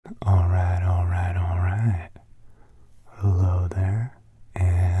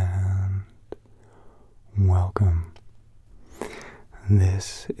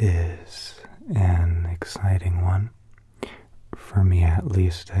This is an exciting one. For me, at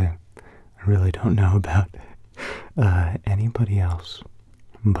least. I really don't know about anybody else,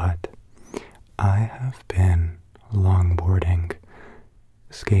 but I have been longboarding,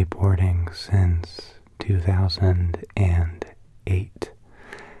 skateboarding since 2008,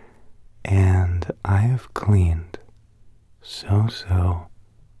 and I have cleaned so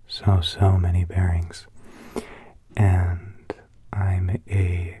many bearings, and I'm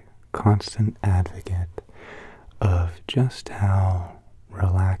a constant advocate of just how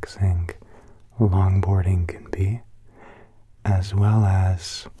relaxing longboarding can be, as well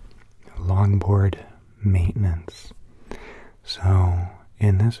as longboard maintenance. So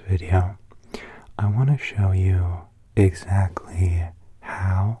in this video, I want to show you exactly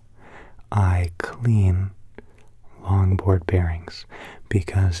how I clean longboard bearings,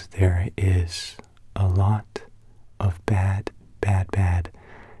 because there is a lot of bad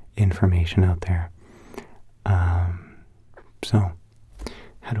information out there. So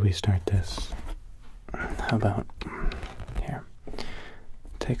how do we start this? How about here?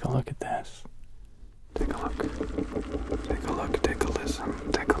 Take a look at this. Take a look. Take a look. Take a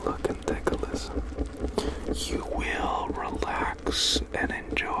listen. Take a look and take a listen. You will relax and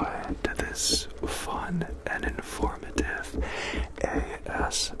enjoy to this fun and informative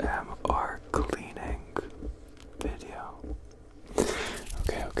ASMR cleaning video.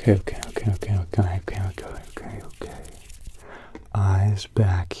 Okay. Eyes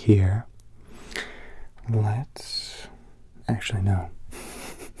back here. Let's actually no.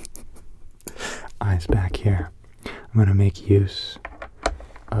 Eyes back here. I'm going to make use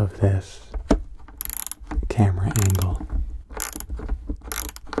of this camera angle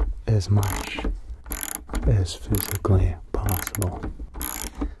as much as physically possible.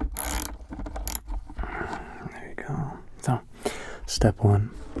 There you go. So, step one,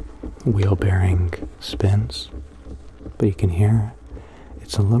 wheel bearing spins, but you can hear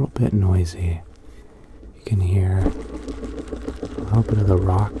it's a little bit noisy. You can hear a little bit of the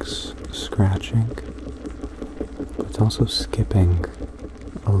rocks scratching, but it's also skipping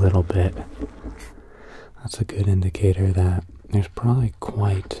a little bit. That's a good indicator that there's probably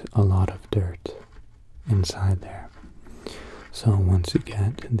quite a lot of dirt inside there. So once you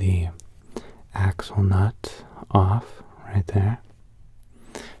get the axle nut off right there,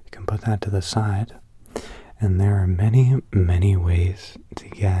 you can put that to the side. And there are many ways to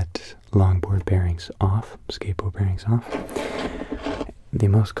get longboard bearings off, skateboard bearings off. The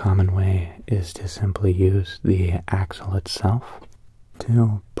most common way is to simply use the axle itself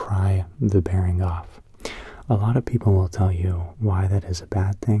to pry the bearing off. A lot of people will tell you why that is a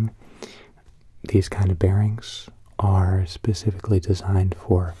bad thing. These kind of bearings are specifically designed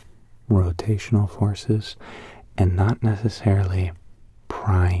for rotational forces and not necessarily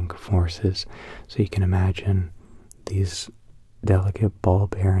prying forces. So you can imagine these delicate ball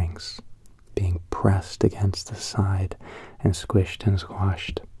bearings being pressed against the side and squished and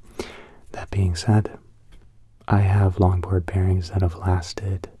squashed. That being said, I have longboard bearings that have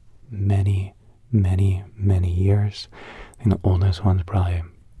lasted many years. I think the oldest one's probably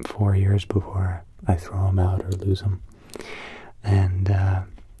 4 years before I throw them out or lose them. And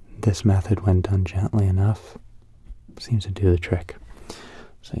this method, when done gently enough, seems to do the trick.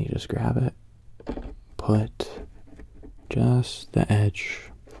 So you just grab it, put just the edge,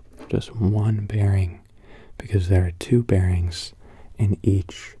 just one bearing, because there are two bearings in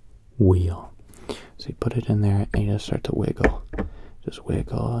each wheel. So you put it in there and you just start to wiggle. Just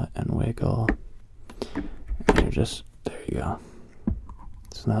wiggle and wiggle. And you're just, there you go.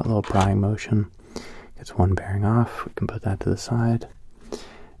 So that little prying motion gets one bearing off. We can put that to the side.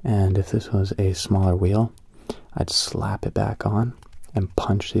 And if this was a smaller wheel, I'd slap it back on and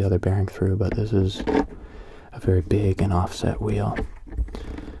punch the other bearing through, but this is a very big and offset wheel,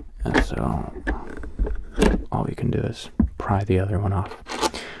 and so all we can do is pry the other one off,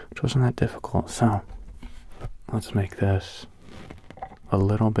 which wasn't that difficult. So let's make this a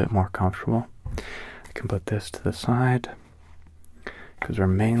little bit more comfortable. I can put this to the side because we're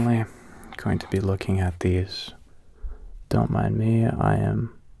mainly going to be looking at these. Don't mind me, I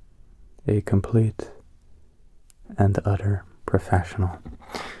am a complete and utter professional.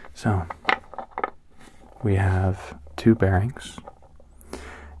 So we have two bearings,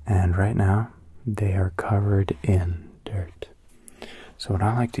 and right now they are covered in dirt. So what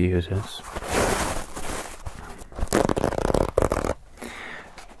I like to use is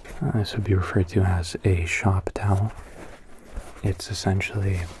this would be referred to as a shop towel. It's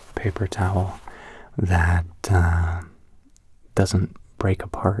essentially paper towel that doesn't break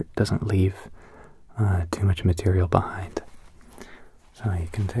apart, doesn't leave too much material behind. So you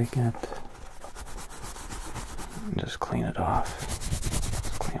can take it and just clean it off.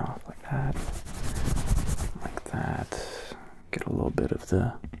 Just clean off like that. Like that. Get a little bit of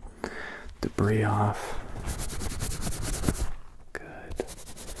the debris off. Good.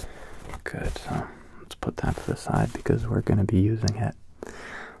 Good. So let's put that to the side because we're going to be using it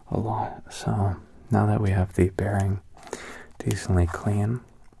a lot. So now that we have the bearing decently clean,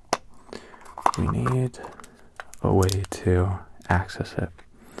 we need a way to access it.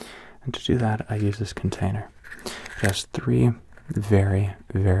 And to do that, I use this container. It has 3 very,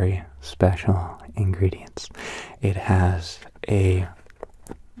 very special ingredients. It has a,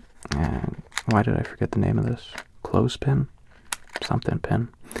 why did I forget the name of this? Clothespin? Something pin.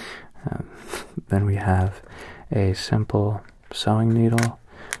 Then we have a simple sewing needle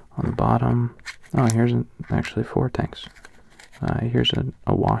on the bottom. Oh, here's actually 4 things. Here's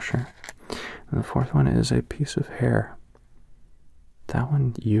a washer. And the 4th one is a piece of hair. That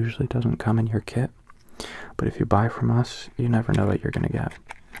one usually doesn't come in your kit, but if you buy from us, you never know what you're going to get.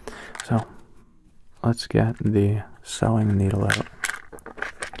 So, let's get the sewing needle out.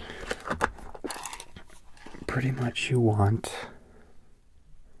 Pretty much you want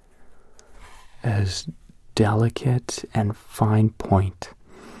as delicate and fine point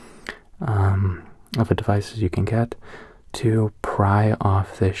of a device as you can get to pry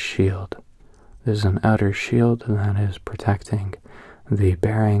off this shield. There's an outer shield that is protecting the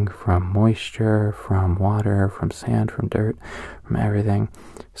bearing from moisture, from water, from sand, from dirt, from everything.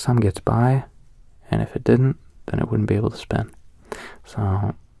 Some gets by, and if it didn't, then it wouldn't be able to spin.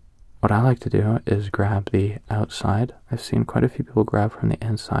 So what I like to do is grab the outside. I've seen quite a few people grab from the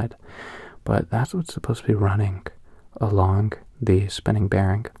inside, but that's what's supposed to be running along the spinning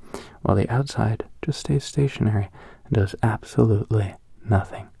bearing, while the outside just stays stationary and does absolutely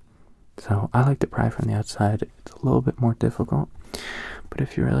nothing. So I like to pry from the outside. It's a little bit more difficult, but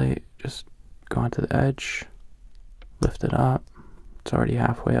if you really just go onto the edge, lift it up, it's already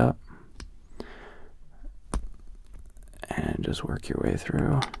halfway up, and just work your way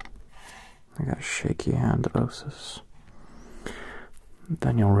through. I got shaky hand osis.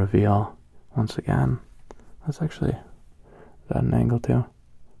 Then you'll reveal once again. That's actually at an angle too.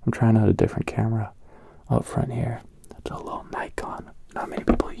 I'm trying out a different camera up front here. That's a little Nikon. Not many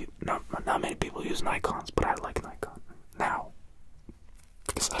people use Nikons, but I like Nikon now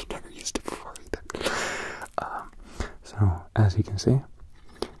because I've never used it before either. So as you can see,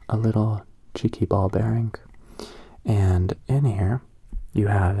 a little cheeky ball bearing, and in here you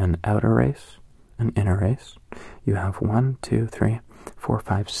have an outer race, an inner race. You have 1, 2, 3, 4,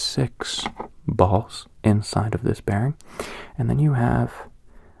 5, 6 balls inside of this bearing, and then you have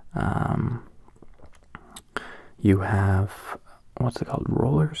what's it called?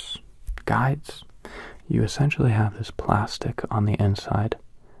 Rollers, guides. You essentially have this plastic on the inside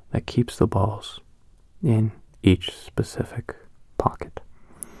that keeps the balls in each specific pocket.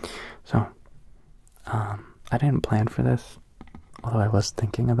 So I didn't plan for this, although I was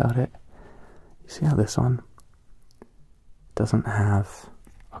thinking about it. You see how this one doesn't have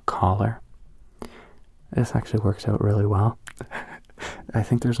a collar? This actually works out really well. I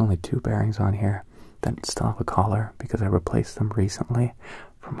think there's only 2 bearings on here that still have a collar because I replaced them recently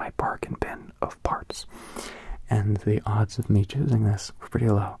from my bargain bin of parts. And the odds of me choosing this were pretty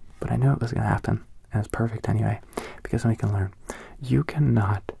low, but I knew it was going to happen, and it's perfect anyway, because then we can learn. You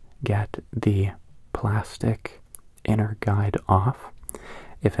cannot get the plastic inner guide off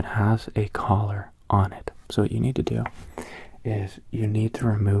if it has a collar on it. So what you need to do is you need to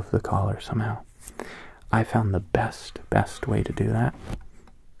remove the collar somehow. I found the best way to do that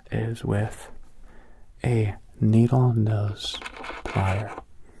is with a needle nose plier.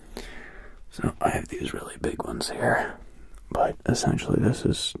 So I have these really big ones here, but essentially this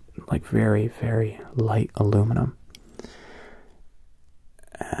is like very, very light aluminum.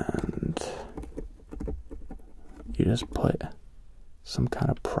 And you just put some kind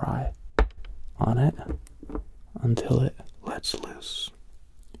of pry on it until it lets loose.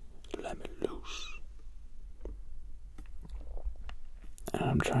 Let me loose. And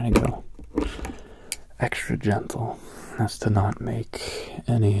I'm trying to go extra gentle as to not make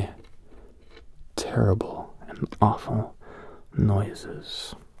any terrible and awful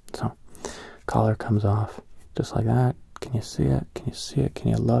noises. So, collar comes off just like that. Can you see it? Can you see it? Can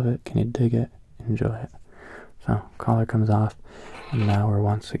you love it? Can you dig it? Enjoy it. So, collar comes off, and now we're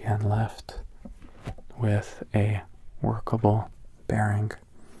once again left with a workable bearing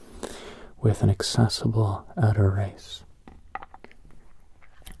with an accessible outer race.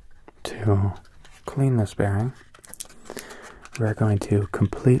 To clean this bearing, we're going to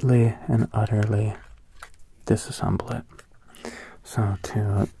completely and utterly disassemble it. So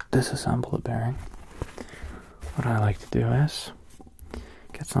to disassemble the bearing, what I like to do is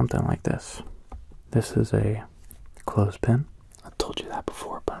get something like this. This is a clothespin. I told you that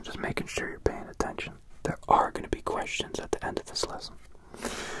before, but I'm just making sure you're paying attention. There are going to be questions at the end of this lesson.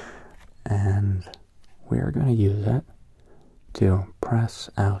 And we are going to use it to press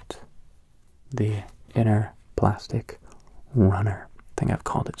out the inner plastic runner. I think I've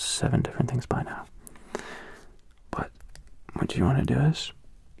called it 7 different things by now. But what you want to do is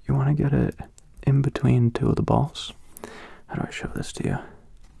you want to get it in between 2 of the balls. How do I show this to you?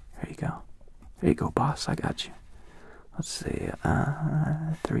 There you go. There you go, boss. I got you. Let's see.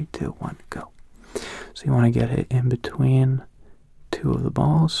 3, 2, 1, go. So you want to get it in between 2 of the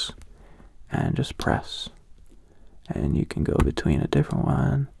balls and just press. And you can go between a different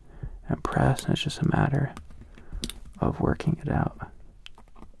one and press, and it's just a matter of working it out.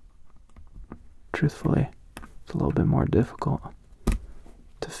 Truthfully, it's a little bit more difficult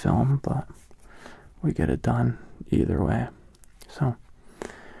to film, but we get it done either way. So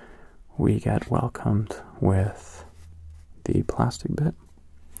we get welcomed with the plastic bit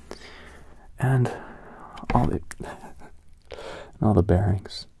and all the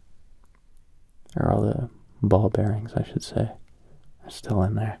bearings, or all the ball bearings, I should say, are still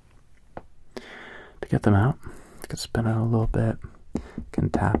in there. To get them out, you can spin it a little bit, you can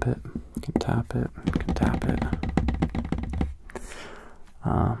tap it, you can tap it, you can tap it.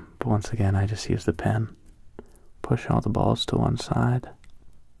 But once again, I just use the pen, push all the balls to one side.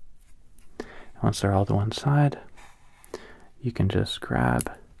 And once they're all to one side, you can just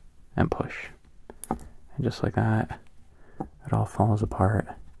grab and push. And just like that, it all falls apart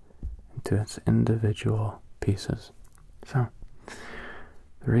into its individual pieces. So,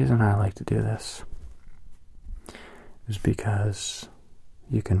 the reason I like to do this is because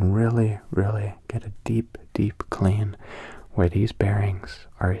you can really, really get a deep, deep clean where these bearings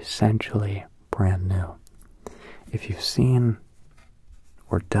are essentially brand new. If you've seen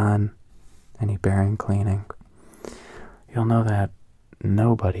or done any bearing cleaning, you'll know that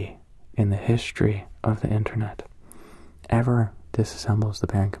nobody in the history of the internet ever disassembles the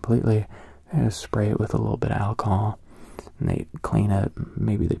bearing completely. They just spray it with a little bit of alcohol and they clean it.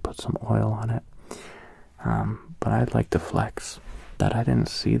 Maybe they put some oil on it. But I'd like to flex that I didn't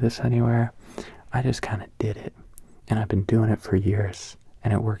see this anywhere. I just kind of did it, and I've been doing it for years,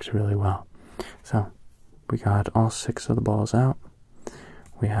 and it works really well. So we got all 6 of the balls out.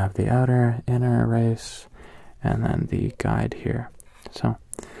 We have the outer, inner erase, and then the guide here. So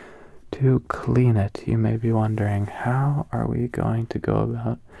to clean it, you may be wondering, how are we going to go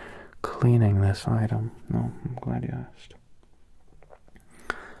about cleaning this item? No, I'm glad you asked.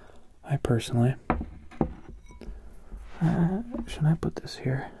 I personally, should I put this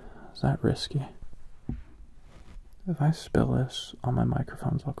here? Is that risky? If I spill this on my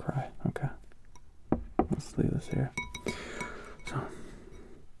microphones, I'll cry. Okay. Let's leave this here. So,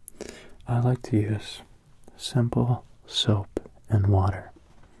 I like to use simple soap and water.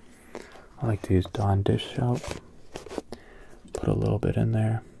 I like to use Dawn dish soap. Put a little bit in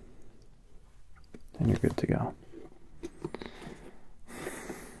there, and you're good to go.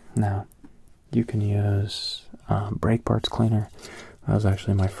 Now, you can use brake parts cleaner. That was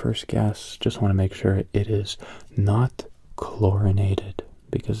actually my first guess. Just want to make sure it is not chlorinated,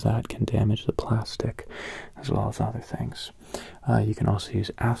 because that can damage the plastic as well as other things. You can also use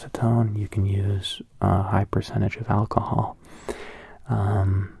acetone. You can use a high percentage of alcohol.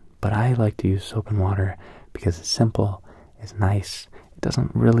 But I like to use soap and water because it's simple, it's nice, it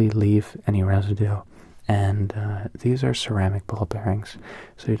doesn't really leave any residue. And these are ceramic ball bearings,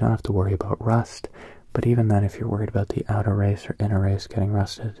 so you don't have to worry about rust. But even then, if you're worried about the outer race or inner race getting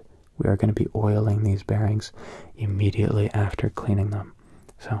rusted, we are going to be oiling these bearings immediately after cleaning them.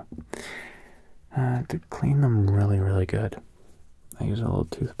 So, to clean them really, really good, I use a little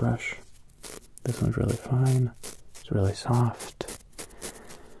toothbrush. This one's really fine, it's really soft,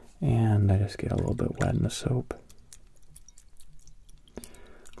 and I just get a little bit wet in the soap.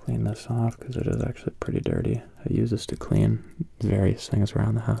 Clean this off because it is actually pretty dirty. I use this to clean various things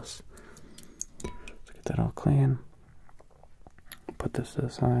around the house. Let's get that all clean. Put this to the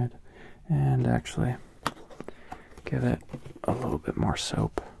side and actually give it a little bit more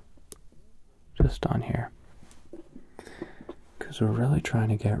soap just on here, because we're really trying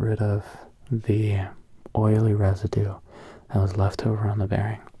to get rid of the oily residue that was left over on the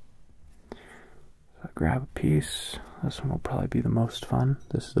bearing. So grab a piece. This one will probably be the most fun.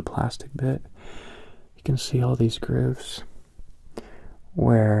 This is the plastic bit. You can see all these grooves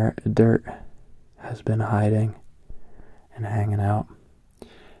where dirt has been hiding and hanging out.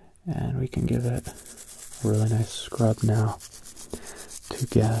 And we can give it a really nice scrub now. to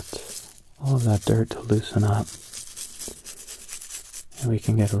get all of that dirt to loosen up, and we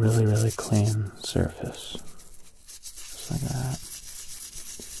can get a really, really clean surface. Just like that.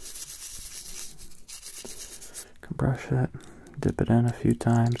 You can brush it, dip it in a few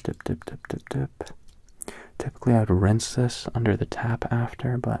times, dip, dip, dip, dip, dip. Typically I'd rinse this under the tap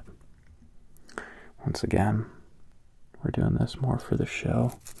after, but once again, we're doing this more for the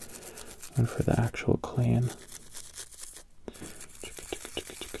show than for the actual clean.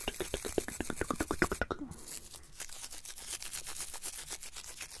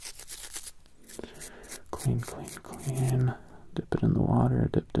 Clean, clean, clean. Dip it in the water,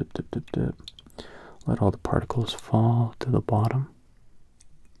 dip, dip, dip, dip, dip. Let all the particles fall to the bottom.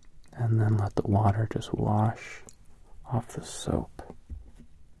 And then let the water just wash off the soap.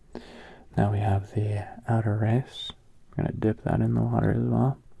 Now we have the outer race. I'm going to dip that in the water as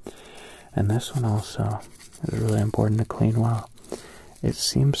well. And this one also is really important to clean well. It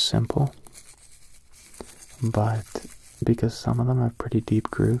seems simple, but because some of them have pretty deep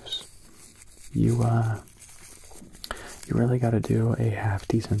grooves, you really got to do a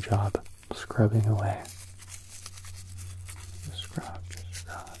half-decent job scrubbing away. Just scrub, just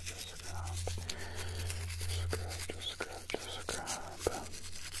scrub, just scrub. Just scrub, just scrub, just scrub.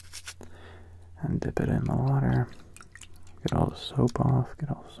 And dip it in the water. Get all the soap off, get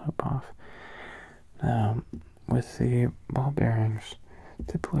all the soap off. Now, with the ball bearings,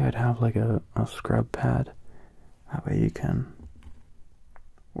 typically I'd have like a scrub pad. That way you can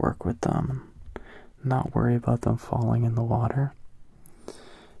work with them and not worry about them falling in the water.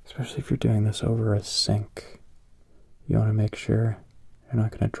 Especially if you're doing this over a sink. You want to make sure you're not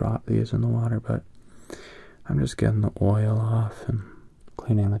going to drop these in the water, but I'm just getting the oil off and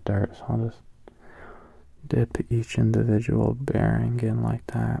cleaning the dirt, so I'll just dip each individual bearing in like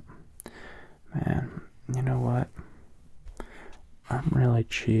that. Man, you know what? I'm really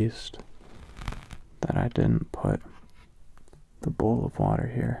cheesed that I didn't put the bowl of water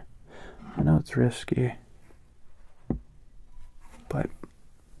here. I know it's risky, but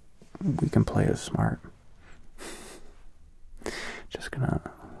we can play it smart. Just gonna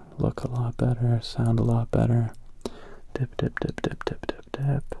look a lot better, sound a lot better. Dip, dip, dip, dip, dip, dip,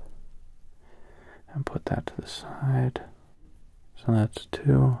 dip. And put that to the side. So that's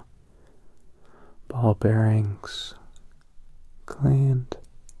 2 ball bearings cleaned.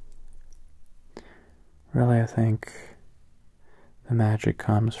 Really, I think the magic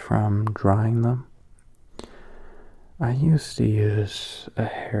comes from drying them. I used to use a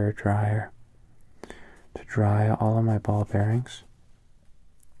hair dryer to dry all of my ball bearings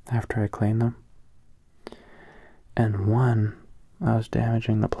after I cleaned them. And one, I was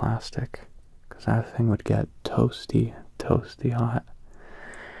damaging the plastic because that thing would get toasty hot.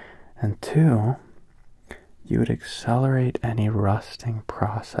 And 2, you would accelerate any rusting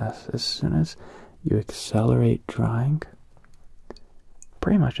process. As soon as you accelerate drying,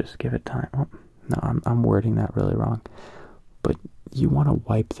 pretty much just give it time. Oh, no, I'm wording that really wrong. But you want to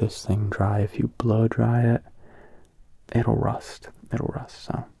wipe this thing dry. If you blow dry it, it'll rust. It'll rust.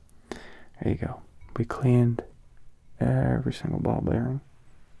 So there you go. We cleaned every single ball bearing.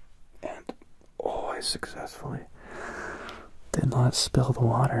 And oh, I successfully did not spill the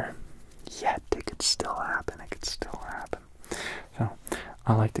water. Yet it could still happen. It could still happen. So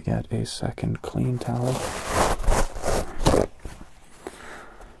I like to get a second clean towel.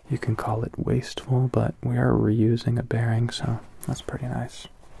 You can call it wasteful, but we are reusing a bearing, so that's pretty nice.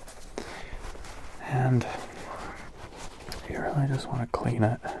 And you really just want to clean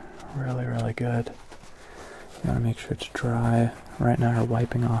it really, really good. You want to make sure it's dry. Right now we're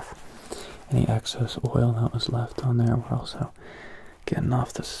wiping off any excess oil that was left on there. We're also getting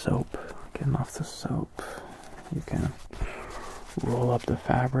off the soap. Getting off the soap. You can roll up the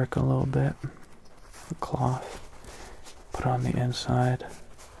fabric a little bit, the cloth, put it on the inside.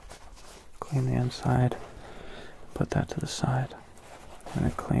 Clean the inside, put that to the side. I'm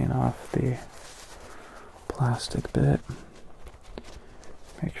going to clean off the plastic bit.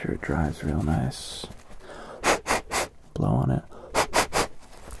 Make sure it dries real nice. Blow on it.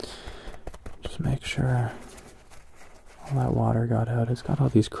 Just make sure all that water got out. It's got all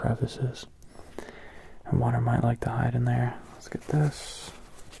these crevices, and water might like to hide in there. Let's get this.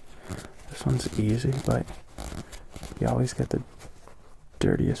 This one's easy, but you always get the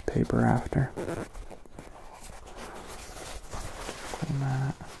dirtiest paper after. Clean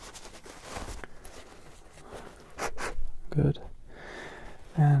that. Good.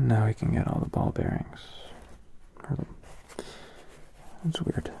 And now we can get all the ball bearings. It's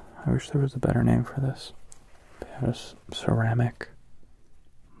weird. I wish there was a better name for this. They have ceramic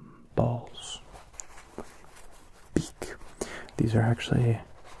balls. Beak. these are actually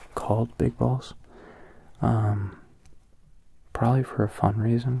called big balls. Probably for a fun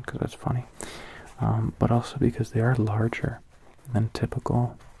reason, because that's funny. But also because they are larger than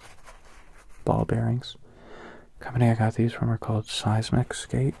typical ball bearings. The company I got these from are called Seismic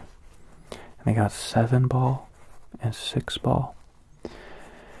Skate. And they got 7 ball and 6 ball.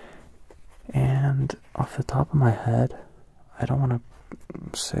 And off the top of my head, I don't want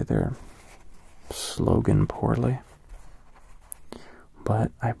to say their slogan poorly,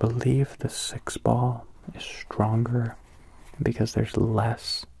 but I believe the 6 ball is stronger because there's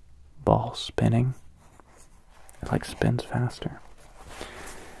less ball spinning. It like spins faster.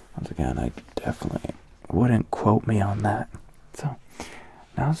 Once again, I definitely wouldn't quote me on that. So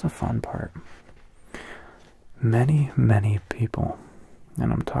now's the fun part. Many people,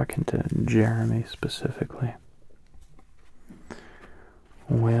 and I'm talking to Jeremy specifically,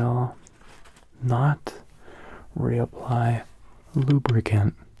 will not reapply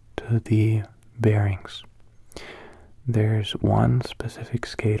lubricant to the bearings. There's one specific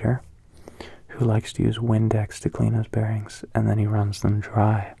skater who likes to use Windex to clean his bearings, and then he runs them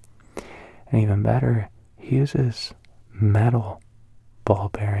dry. And even better, he uses metal ball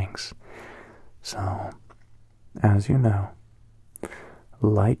bearings. So, as you know,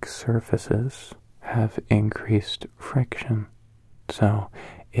 like surfaces have increased friction. So,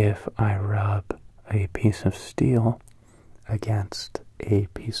 if I rub a piece of steel against a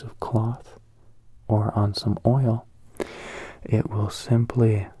piece of cloth or on some oil, it will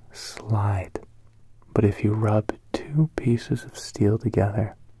simply slide. But if you rub 2 pieces of steel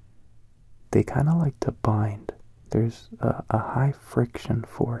together, they kind of like to bind. There's a high friction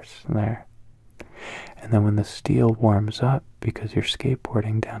force there. And then when the steel warms up, because you're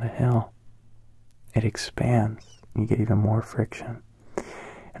skateboarding down a hill, it expands. You get even more friction.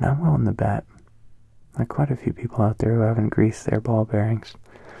 And I'm willing to bet that quite a few people out there who haven't greased their ball bearings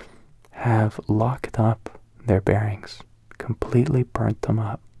have locked up their bearings, completely burnt them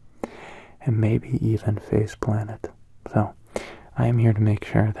up, and maybe even face planted. So, I am here to make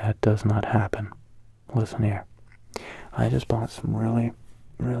sure that does not happen. Listen here. I just bought some really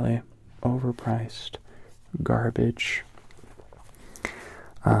overpriced garbage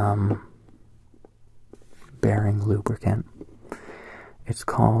bearing lubricant. It's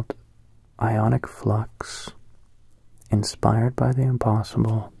called Ionic Flux, inspired by the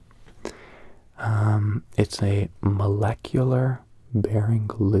impossible. It's a molecular bearing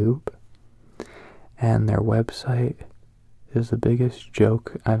lube, and their website is the biggest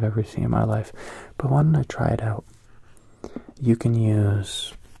joke I've ever seen in my life. But why don't I try it out? You can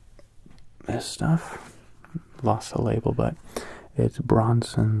use this stuff. Lost the label, but it's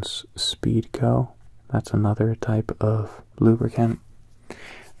Bronson's Speedco. That's another type of lubricant.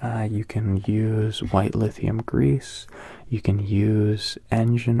 You can use white lithium grease. You can use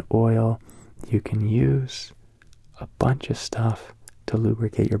engine oil. You can use a bunch of stuff to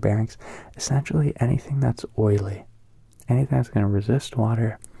lubricate your bearings. Essentially anything that's oily, anything that's going to resist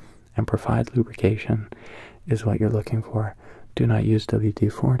water and provide lubrication is what you're looking for. Do not use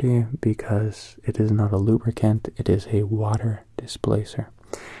WD-40 because it is not a lubricant, it is a water displacer.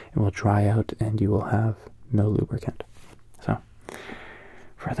 It will dry out and you will have no lubricant. So,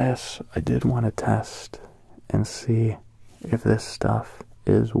 for this, I did want to test and see if this stuff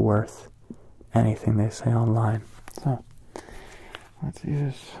is worth anything they say online. So, let's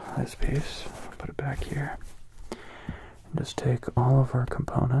use this piece, put it back here, and just take all of our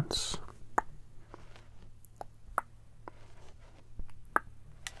components.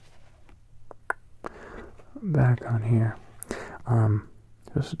 Back on here.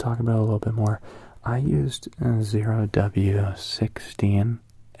 Just to talk about it a little bit more, I used 0W16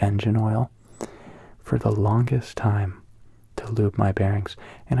 engine oil for the longest time to lube my bearings,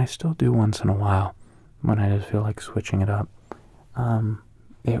 and I still do once in a while when I just feel like switching it up.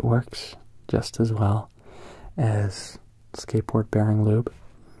 It works just as well as skateboard bearing lube.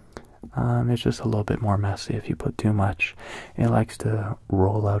 It's just a little bit more messy if you put too much. It likes to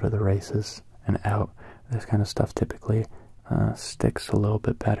roll out of the races and out. This kind of stuff typically sticks a little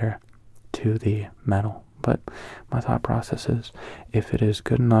bit better to the metal. But my thought process is, if it is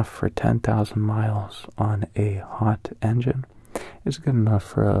good enough for 10,000 miles on a hot engine, it's good enough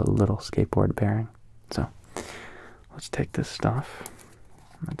for a little skateboard bearing. So, let's take this stuff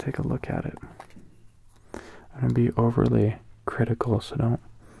and take a look at it. I'm going to be overly critical, so don't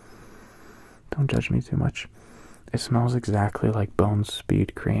judge me too much. It smells exactly like Bone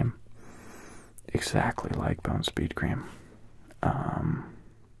Speed Cream. Exactly like Bone Speed Cream.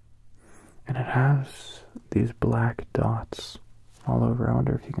 And it has these black dots all over. I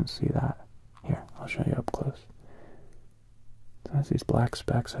wonder if you can see that. Here, I'll show you up close. There's these black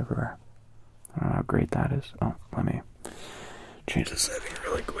specks everywhere. I don't know how great that is. Oh, let me change the setting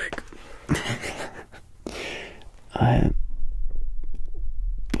really quick. I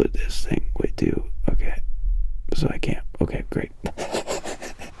put this thing way too. Okay. So I can't. Okay, great.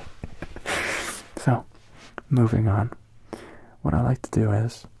 So, moving on. What I like to do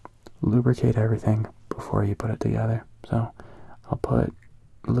is lubricate everything before you put it together. So, I'll put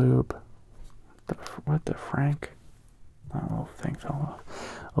lube. What the Frank? That little thing fell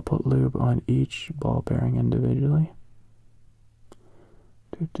off. I'll put lube on each ball bearing individually.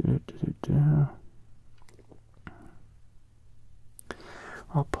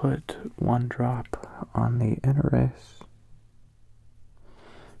 I'll put 1 drop on the inner race,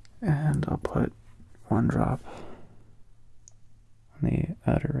 and I'll put 1 drop on the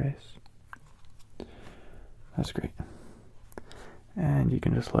outer race. That's great. And you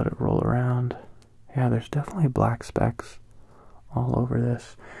can just let it roll around. Yeah, there's definitely black specks all over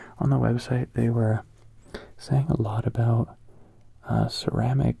this. On the website, they were saying a lot about a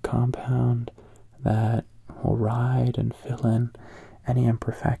ceramic compound that will ride and fill in any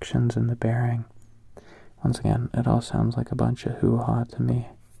imperfections in the bearing. Once again, it all sounds like a bunch of hoo-ha to me.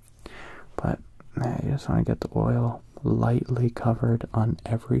 But you just want to get the oil lightly covered on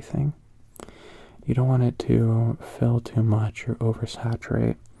everything. You don't want it to fill too much or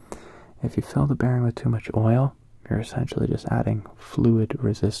oversaturate. If you fill the bearing with too much oil, you're essentially just adding fluid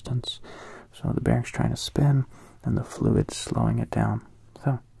resistance. So the bearing's trying to spin, and the fluid's slowing it down.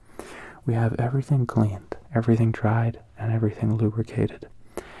 So we have everything cleaned, everything dried, and everything lubricated.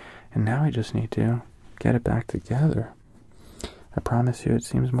 And now I just need to get it back together. I promise you it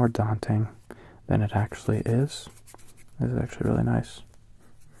seems more daunting than it actually is. This is actually really nice.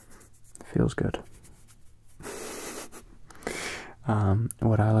 It feels good.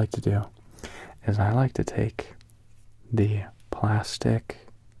 What I like to do is I like to take the plastic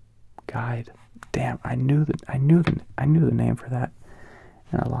guide. Damn, I knew the name for that,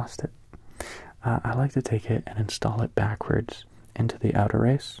 and I lost it. I like to take it and install it backwards into the outer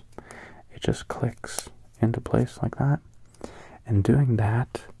race. It just clicks into place like that, and doing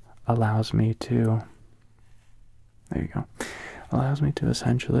that allows me to, there you go, allows me to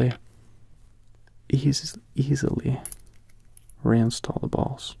essentially easily reinstall the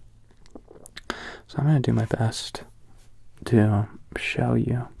balls. So I'm going to do my best to show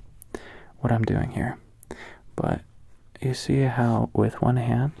you what I'm doing here. But you see how with one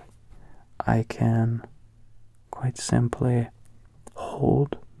hand I can quite simply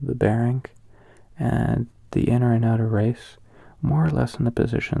hold the bearing and the inner and outer race more or less in the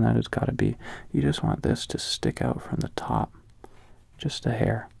position that it's got to be. You just want this to stick out from the top just a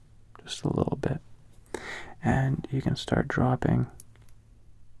hair, just a little bit. And you can start dropping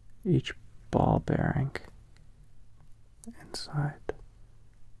each ball bearing inside.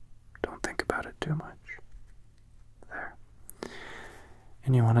 Don't think about it too much. There.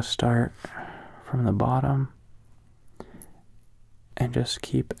 And you want to start from the bottom and just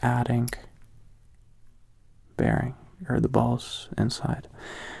keep adding bearing, or the balls inside.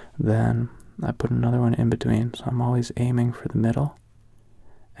 Then I put another one in between, so I'm always aiming for the middle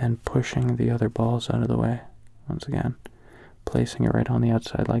and pushing the other balls out of the way. Once again, placing it right on the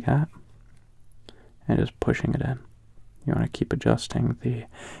outside like that, and just pushing it in. You want to keep adjusting the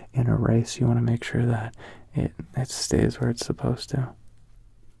inner race. You want to make sure that it stays where it's supposed to.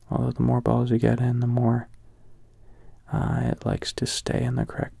 Although the more balls you get in, the more it likes to stay in the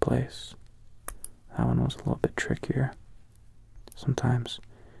correct place. That one was a little bit trickier. Sometimes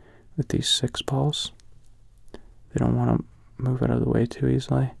with these 6 balls, they don't want to move out of the way too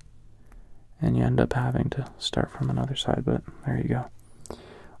easily, and you end up having to start from another side, but there you go.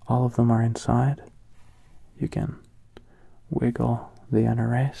 All of them are inside. You can wiggle the inner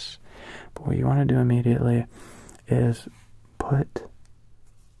race, but what you want to do immediately is put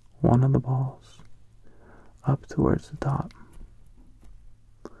one of the balls up towards the top,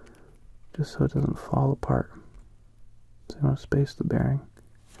 just so it doesn't fall apart. So you want to space the bearing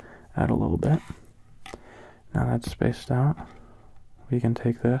out a little bit. Now that's spaced out, we can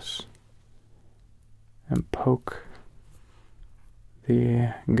take this and poke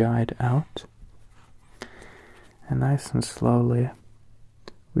the guide out, and nice and slowly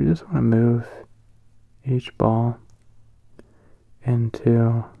we just want to move each ball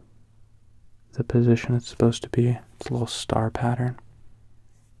into the position it's supposed to be. It's a little star pattern,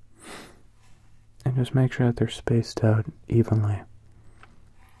 and just make sure that they're spaced out evenly.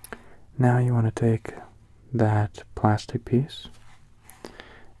 Now you want to take that plastic piece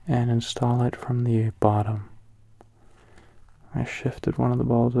and install it from the bottom. I shifted one of the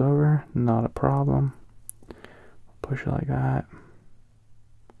balls over, not a problem. Push it like that,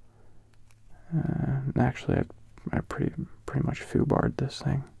 Actually, I pretty much foobarred this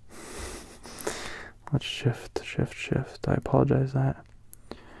thing. Let's shift. I apologize that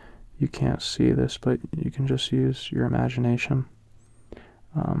you can't see this, but you can just use your imagination.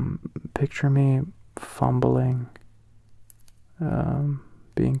 Picture me fumbling,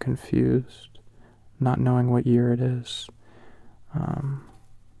 being confused, not knowing what year it is,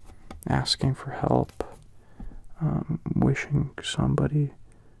 asking for help, wishing somebody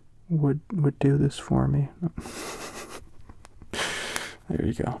would do this for me. There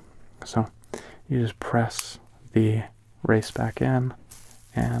you go. So you just press the race back in,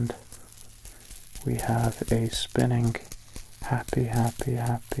 and we have a spinning happy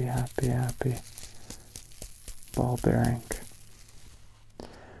ball bearing.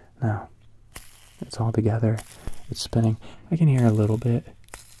 Now it's all together, it's spinning. I can hear a little bit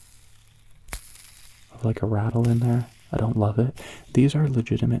of like a rattle in there. I don't love it. These are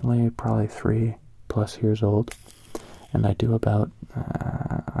legitimately probably 3+ years old, and I do about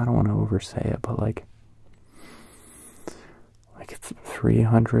I don't want to oversay it, but like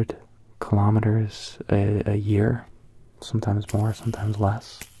 300 kilometers a year, sometimes more, sometimes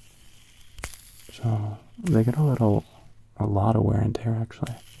less. So they get a lot of wear and tear,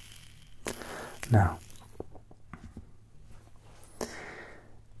 actually. Now,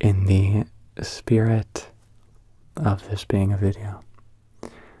 in the spirit of this being a video,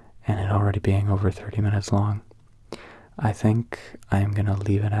 and it already being over 30 minutes long, I think I'm gonna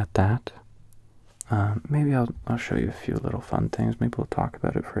leave it at that. Maybe I'll show you a few little fun things. Maybe we'll talk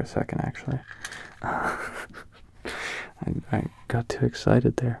about it for a second, actually. I got too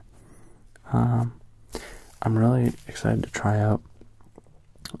excited there. I'm really excited to try out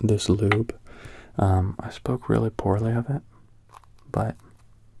this lube. I spoke really poorly of it, but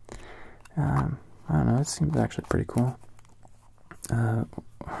I don't know, it seems actually pretty cool.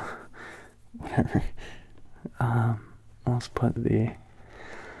 Whatever. Let's put the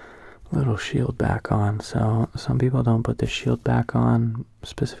little shield back on. So some people don't put the shield back on,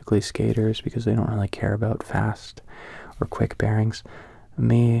 specifically skaters, because they don't really care about fast or quick bearings.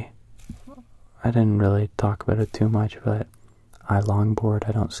 Me, I didn't really talk about it too much, but I longboard,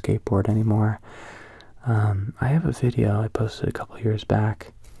 I don't skateboard anymore. I have a video I posted a couple years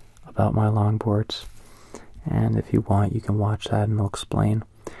back about my longboards, and if you want, you can watch that and I'll explain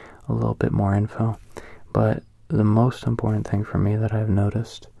a little bit more info. But the most important thing for me that I've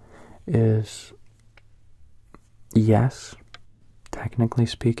noticed is, yes, technically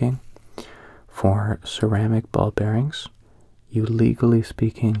speaking, for ceramic ball bearings, you legally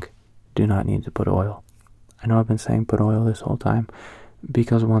speaking do not need to put oil. I know I've been saying put oil this whole time,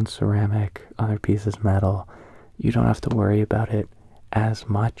 because one's ceramic, other piece is metal, you don't have to worry about it as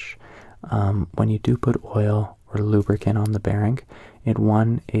much. When you do put oil or lubricant on the bearing, it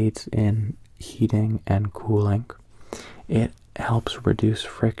aids in heating and cooling. It helps reduce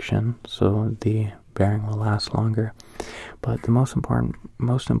friction, so the bearing will last longer. But the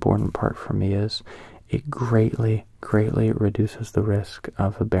most important part for me is it greatly reduces the risk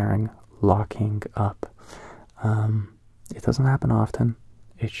of a bearing locking up. It doesn't happen often.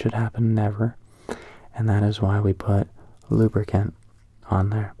 It should happen never, and that is why we put lubricant on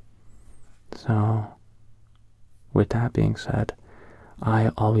there. So with that being said,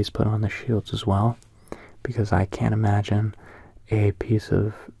 I always put on the shields as well, because I can't imagine a piece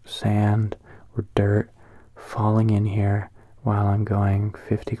of sand or dirt falling in here while I'm going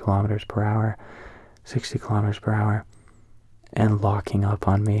 50 kilometers per hour, 60 kilometers per hour, and locking up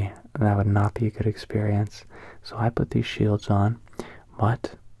on me. That would not be a good experience. So I put these shields on,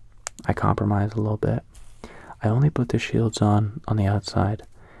 but I compromise a little bit. I only put the shields on the outside.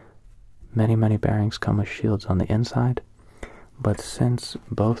 Many bearings come with shields on the inside, but since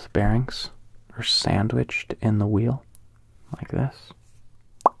both bearings are sandwiched in the wheel, like this,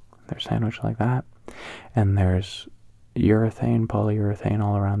 they're sandwiched like that, and there's urethane, polyurethane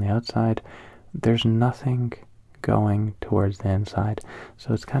all around the outside, there's nothing going towards the inside,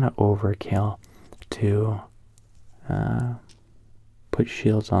 so it's kind of overkill to put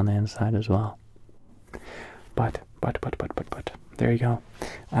shields on the inside as well. But there you go.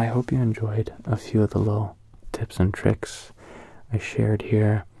 I hope you enjoyed a few of the little tips and tricks I shared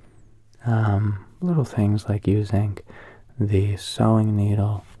here. Little things like using the sewing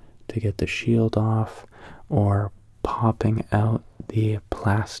needle to get the shield off, or popping out the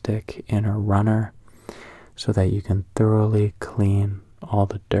plastic inner runner so that you can thoroughly clean all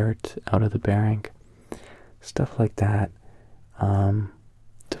the dirt out of the bearing. Stuff like that.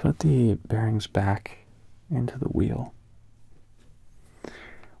 To put the bearings back into the wheel,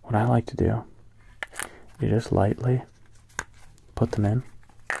 what I like to do is just lightly put them in,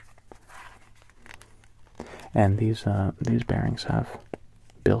 And these bearings have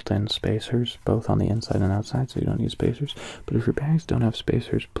built-in spacers, both on the inside and outside, so you don't need spacers. But if your bearings don't have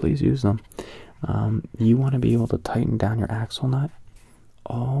spacers, please use them. You want to be able to tighten down your axle nut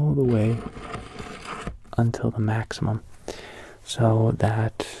all the way until the maximum, so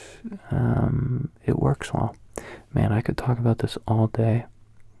that it works well. Man, I could talk about this all day.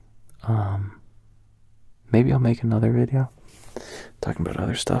 Maybe I'll make another video talking about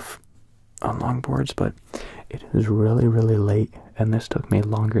other stuff on longboards, but it is really, really late, and this took me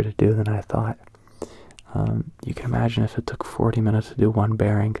longer to do than I thought. You can imagine if it took 40 minutes to do one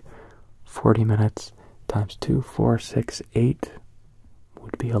bearing, 40 minutes times 2, 4, 6, 8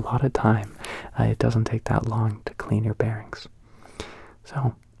 would be a lot of time. It doesn't take that long to clean your bearings.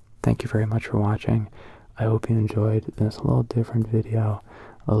 So, thank you very much for watching. I hope you enjoyed this little different video,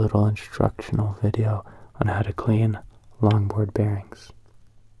 a little instructional video on how to clean longboard bearings.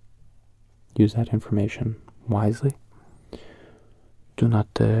 Use that information wisely. Do not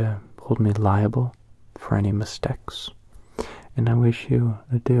hold me liable for any mistakes. And I wish you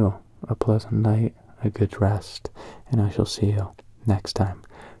adieu, a pleasant night, a good rest, and I shall see you next time.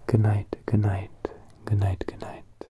 Good night, good night, good night, good night.